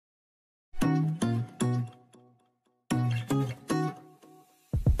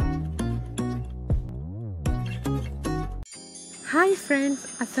Hi friends,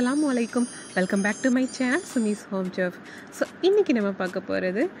 அஸ்ஸலாமு அலைக்கும். Welcome back to my channel Sumi's home chef. So இன்றைக்கி நம்ம பார்க்க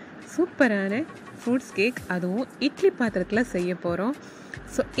போகிறது சூப்பரான ஃப்ரூட்ஸ் கேக், அதுவும் இட்லி பாத்திரத்தில் செய்ய போகிறோம்.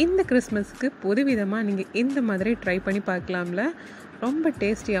 ஸோ இந்த கிறிஸ்மஸ்க்கு புதுவிதமாக நீங்கள் இந்த மாதிரி ட்ரை பண்ணி பார்க்கலாம்ல. ரொம்ப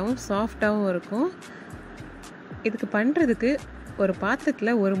டேஸ்டியாகவும் சாஃப்டாகவும் இருக்கும். இதுக்கு பண்ணுறதுக்கு ஒரு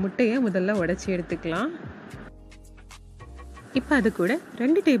பாத்திரத்தில் ஒரு முட்டையை முதல்ல உடைச்சி எடுத்துக்கலாம். இப்போ அது கூட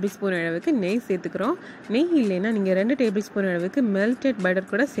 2 டேபிள் ஸ்பூன் அளவுக்கு நெய் சேர்த்துக்கிறோம். நெய் இல்லைன்னா நீங்கள் 2 டேபிள் ஸ்பூன் அளவுக்கு மெல்டட் பட்டர்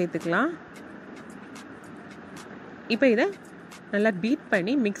கூட சேர்த்துக்கலாம். இப்போ இதை நல்லா பீட்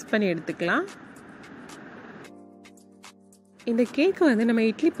பண்ணி மிக்ஸ் பண்ணி எடுத்துக்கலாம். இந்த கேக்கு நம்ம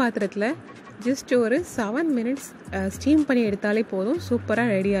இட்லி பாத்திரத்தில் ஜஸ்ட் ஒரு 7 மினிட்ஸ் ஸ்டீம் பண்ணி எடுத்தாலே போதும்,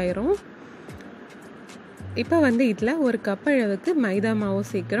 சூப்பராக ரெடி ஆயிரும். இப்போ இதில் ஒரு கப் அளவுக்கு மைதா மாவு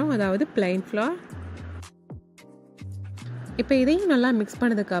சேர்க்குறோம், அதாவது பிளைன் ஃப்ளார். இப்போ இதையும் நல்லா மிக்ஸ்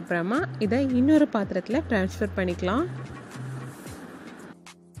பண்ணதுக்கு அப்புறமா இதை இன்னொரு பாத்திரத்தில் ட்ரான்ஸ்ஃபர் பண்ணிக்கலாம்.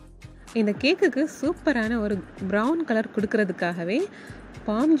 இந்த கேக்குக்கு சூப்பரான ஒரு ப்ரௌன் கலர் கொடுக்கறதுக்காகவே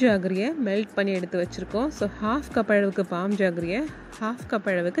பாம் ஜாகரியை மெல்ட் பண்ணி எடுத்து வச்சுருக்கோம். ஸோ 1/2 கப் அளவுக்கு பாம் ஜாகரியை 1/2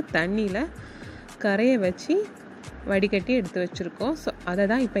 கப் அளவுக்கு தண்ணியில் கரையை வச்சு வடிகட்டி எடுத்து வச்சுருக்கோம். ஸோ அதை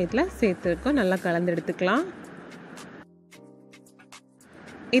தான் இப்போ இதில் சேர்த்துருக்கோம். நல்லா கலந்து எடுத்துக்கலாம்.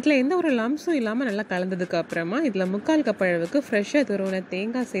 இதில் எந்த ஒரு லம்ஸும் இல்லாமல் நல்லா கலந்ததுக்கு அப்புறமா இதில் 3/4 கப் அளவுக்கு ஃப்ரெஷ்ஷாக துருவின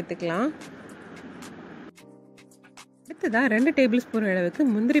தேங்காய் சேர்த்துக்கலாம். அடுத்ததாக 2 டேபிள் ஸ்பூன் அளவுக்கு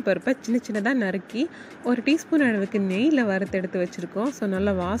முந்திரி பருப்பை சின்னதாக நறுக்கி 1 டீஸ்பூன் அளவுக்கு நெய்யில் வறுத்து எடுத்து வச்சுருக்கோம். ஸோ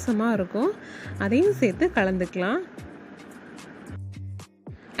நல்லா வாசமாக இருக்கும். அதையும் சேர்த்து கலந்துக்கலாம்.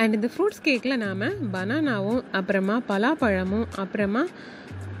 அண்ட் இந்த ஃப்ரூட்ஸ் கேக்கில் நாம் பனானாவும் அப்புறமா பலாப்பழமும் அப்புறமா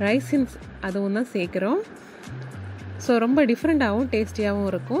ரைசின்ஸ் அதுவும் தான் சேர்க்குறோம். ஸோ ரொம்ப டிஃப்ரெண்ட்டாகவும் டேஸ்டியாகவும்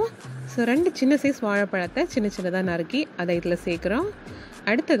இருக்கும். ஸோ 2 சின்ன சைஸ் வாழைப்பழத்தை சின்னதாக நறுக்கி அதை இதில் சேர்க்குறோம்.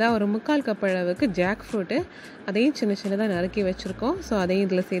 அடுத்ததாக ஒரு 3/4 கப் அளவுக்கு ஜாக் ஃப்ரூட்டு, அதையும் சின்னதாக நறுக்கி வச்சுருக்கோம். ஸோ அதையும்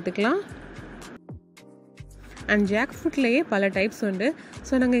இதில் சேர்த்துக்கலாம். அண்ட் ஜாக் ஃப்ரூட்லேயே பல டைப்ஸ் உண்டு.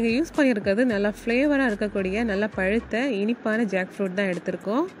 ஸோ நாங்கள் இங்கே யூஸ் பண்ணியிருக்கிறது நல்லா ஃப்ளேவராக இருக்கக்கூடிய நல்லா பழுத்த இனிப்பான ஜாக் ஃப்ரூட் தான்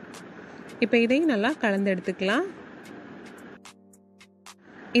எடுத்திருக்கோம். இப்போ இதையும் நல்லா கலந்து எடுத்துக்கலாம்.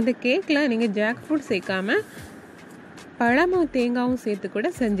 இந்த கேக்கில் நீங்கள் ஜாக் ஃப்ரூட் சேர்க்காமல் பழமும் தேங்காயும் சேர்த்து கூட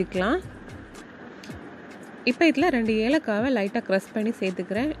செஞ்சுக்கலாம். இப்போ இதில் 2 ஏலக்காவை லைட்டாக க்ரஷ் பண்ணி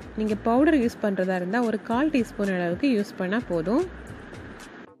சேர்த்துக்கிறேன். நீங்கள் பவுடர் யூஸ் பண்ணுறதா இருந்தால் ஒரு 1/4 டீஸ்பூன் அளவுக்கு யூஸ் பண்ணால் போதும்.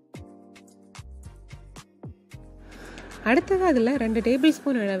 அடுத்தது அதில் 2 டேபிள்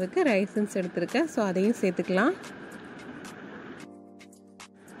ஸ்பூன் அளவுக்கு ரைசன்ஸ் எடுத்துருக்கேன். ஸோ அதையும் சேர்த்துக்கலாம்.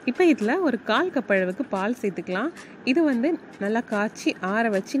 இப்போ இதில் ஒரு 1/4 கப் அளவுக்கு பால் சேர்த்துக்கலாம். இது நல்லா காய்ச்சி ஆற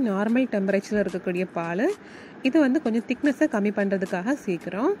வச்சு நார்மல் டெம்பரேச்சரில் இருக்கக்கூடிய பால். இது கொஞ்சம் திக்னஸை கம்மி பண்ணுறதுக்காக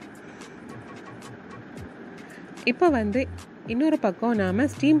சேர்க்குறோம். இப்போ இன்னொரு பக்கம் நாம்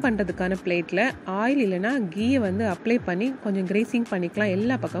ஸ்டீம் பண்ணுறதுக்கான பிளேட்டில் ஆயில் இல்லைனா கீயை அப்ளை பண்ணி கொஞ்சம் கிரேசிங் பண்ணிக்கலாம்,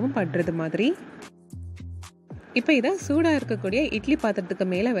 எல்லா பக்கமும் படுறது மாதிரி. இப்போ இதை சூடாக இருக்கக்கூடிய இட்லி பாத்திரத்துக்கு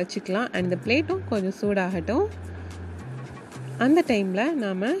மேலே வச்சுக்கலாம். அண்ட் இந்த பிளேட்டும் கொஞ்சம் சூடாகட்டும். அந்த டைமில்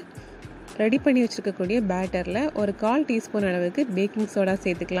நாம் ரெடி பண்ணி வச்சுருக்கக்கூடிய பேட்டரில் ஒரு 1/4 டீஸ்பூன் அளவுக்கு பேக்கிங் சோடா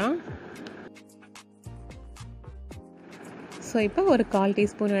சேர்த்துக்கலாம். ஸோ இப்போ ஒரு 1/4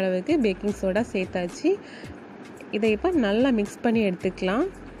 டீஸ்பூன் அளவுக்கு பேக்கிங் சோடா சேர்த்தாச்சு. இதை இப்போ நல்லா மிக்ஸ் பண்ணி எடுத்துக்கலாம்.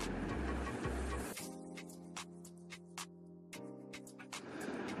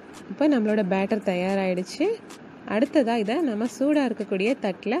 இப்போ நம்மளோட பேட்டர் தயாராகிடுச்சு. அடுத்ததாக இதை நம்ம சூடாக இருக்கக்கூடிய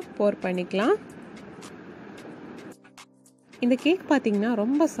தட்டில் போர் பண்ணிக்கலாம். இந்த கேக் பார்த்திங்கன்னா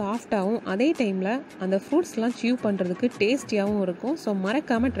ரொம்ப சாஃப்டாகவும் அதே டைமில் அந்த ஃப்ரூட்ஸ்லாம் சியூ பண்ணுறதுக்கு டேஸ்டியாகவும் இருக்கும். ஸோ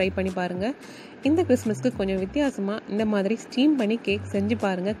மறக்காமல் ட்ரை பண்ணி பாருங்கள். இந்த கிறிஸ்மஸ்க்கு கொஞ்சம் வித்தியாசமாக இந்த மாதிரி ஸ்டீம் பண்ணி கேக் செஞ்சு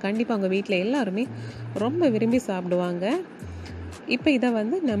பாருங்கள். கண்டிப்பாக உங்கள் வீட்டில் எல்லாருமே ரொம்ப விரும்பி சாப்பிடுவாங்க. இப்போ இதை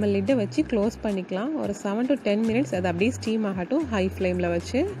நம்ம லிட்டை வச்சு க்ளோஸ் பண்ணிக்கலாம். ஒரு 7 to 10 மினிட்ஸ் அது அப்படியே ஸ்டீம் ஆகட்டும் ஹை ஃப்ளேமில்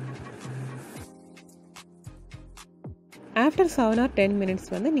வச்சு. ஆஃப்டர் 7 or 10 மினிட்ஸ்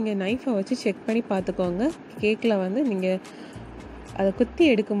நீங்கள் நைஃபை வச்சு செக் பண்ணி பார்த்துக்கோங்க. கேக்கில் நீங்கள் அதை குத்தி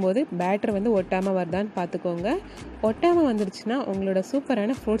எடுக்கும்போது பேட்டர் ஒட்டாமல் வருதான்னு பார்த்துக்கோங்க. ஒட்டாமல் வந்துடுச்சுன்னா உங்களோட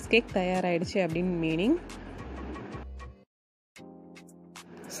சூப்பரான ஃப்ரூட்ஸ் கேக் தயாராகிடுச்சு அப்படின்னு மீனிங்.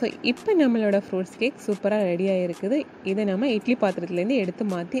 ஸோ இப்போ நம்மளோட ஃப்ரூட்ஸ் கேக் சூப்பராக ரெடியாக இருக்குது. இதை நம்ம இட்லி பாத்திரத்துலேருந்து எடுத்து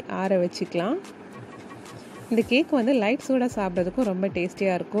மாற்றி ஆற வச்சுக்கலாம். இந்த கேக் லைட் சூடாக சாப்பிட்றதுக்கும் ரொம்ப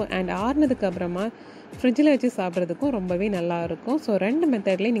டேஸ்டியாக இருக்கும். அண்ட் ஆறுனதுக்கு அப்புறமா ஃப்ரிட்ஜில் வச்சு சாப்பிட்றதுக்கும் ரொம்பவே நல்லாயிருக்கும். ஸோ 2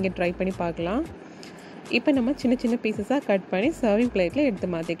 மெத்தட்லேயும் நீங்கள் ட்ரை பண்ணி பார்க்கலாம். இப்போ நம்ம சின்ன பீசஸாக கட் பண்ணி சர்விங் பிளேட்டில் எடுத்து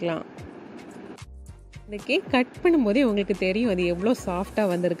மாற்றிக்கலாம். இந்த கேக் கட் பண்ணும்போதே உங்களுக்கு தெரியும் அது எவ்வளோ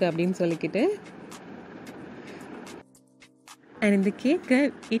சாஃப்டாக வந்திருக்கு அப்படின்னு சொல்லிக்கிட்டு. அண்ட் இந்த கேக்கை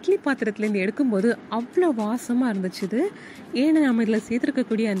இட்லி பாத்திரத்துலேருந்து எடுக்கும்போது அவ்வளோ வாசமாக இருந்துச்சு. ஏன்னா நம்ம இதில்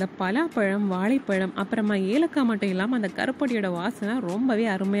சேர்த்துருக்கக்கூடிய அந்த பலாப்பழம், வாழைப்பழம், அப்புறமா ஏலக்காய் மட்டும் இல்லாமல் அந்த கருப்பொடியோட வாசனை ரொம்பவே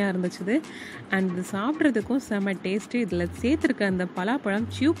அருமையாக இருந்துச்சு. அண்ட் இது சாப்பிட்றதுக்கும் செம்ம டேஸ்ட்டு. இதில் சேர்த்துருக்க அந்த பலாப்பழம்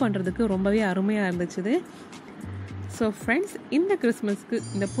சியூ பண்ணுறதுக்கு ரொம்பவே அருமையாக இருந்துச்சு. ஸோ ஃப்ரெண்ட்ஸ், இந்த கிறிஸ்மஸ்க்கு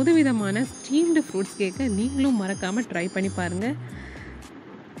இந்த புதுவிதமான ஸ்டீம்டு ஃப்ரூட்ஸ் கேக்கை நீங்களும் மறக்காமல் ட்ரை பண்ணி பாருங்கள்.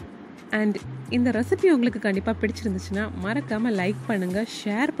 அண்ட் இந்த ரெசிபி உங்களுக்கு கண்டிப்பாக பிடிச்சிருந்துச்சுன்னா மறக்காமல் லைக் பண்ணுங்கள்,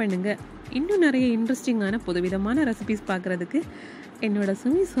 ஷேர் பண்ணுங்கள். இன்னும் நிறைய இன்ட்ரெஸ்டிங்கான புதுவிதமான ரெசிபிஸ் பார்க்குறதுக்கு என்னோட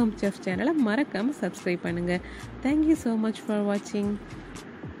சுமிஸ் ஹோம் செஃப் சேனலை மறக்காமல் சப்ஸ்கிரைப் பண்ணுங்கள். தேங்க்யூ ஸோ மச் ஃபார் வாட்சிங்.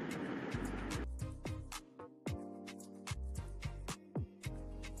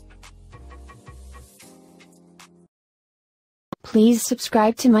 Please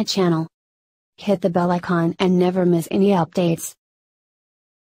subscribe to my channel. Hit the bell icon and never miss any updates.